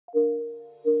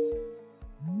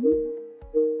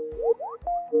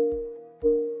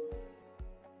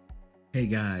Hey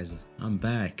guys, I'm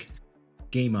back.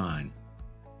 Game on.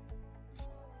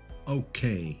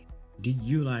 Okay, do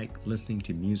you like listening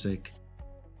to music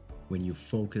when you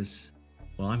focus?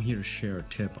 Well, I'm here to share a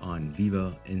tip on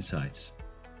Viva Insights.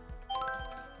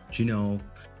 Do you know,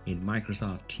 in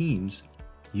Microsoft Teams,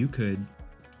 you could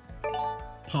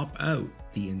pop out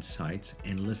the insights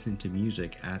and listen to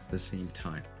music at the same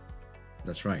time.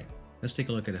 That's right. Let's take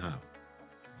a look at how.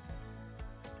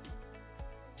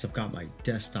 So I've got my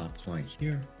desktop client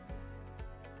here.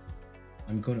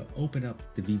 I'm going to open up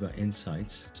the Viva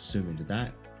Insights, zoom into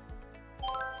that,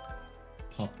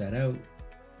 pop that out.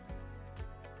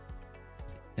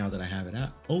 Now that I have it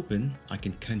open, I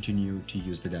can continue to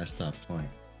use the desktop client.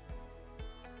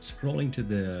 Scrolling to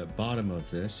the bottom of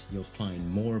this, you'll find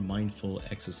more mindful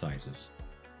exercises.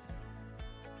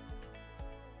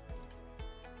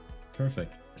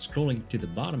 Perfect. Scrolling to the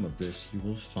bottom of this, you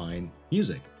will find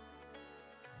music.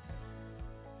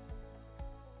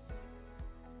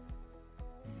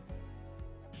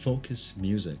 Focus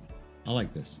music. I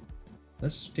like this.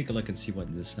 Let's take a look and see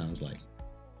what this sounds like.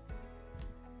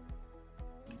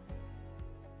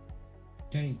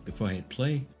 Okay, before I hit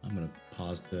play, I'm going to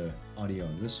pause the audio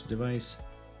on this device.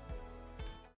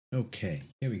 Okay,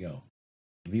 here we go.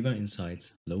 Viva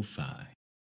Insights Lo-Fi.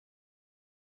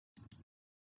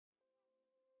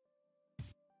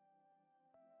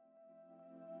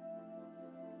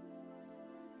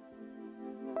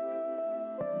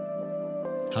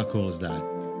 How cool is that?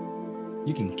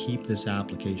 You can keep this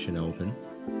application open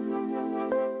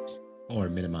or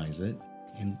minimize it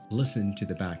and listen to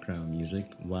the background music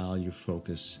while you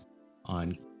focus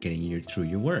on getting through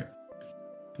your work.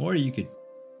 Or you could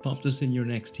pop this in your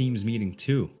next Teams meeting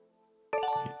too.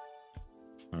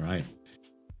 All right.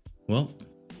 Well,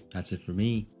 that's it for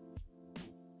me.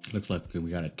 Looks like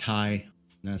we got a tie.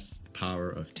 That's the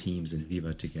power of Teams and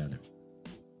Viva together.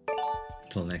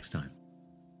 Until next time.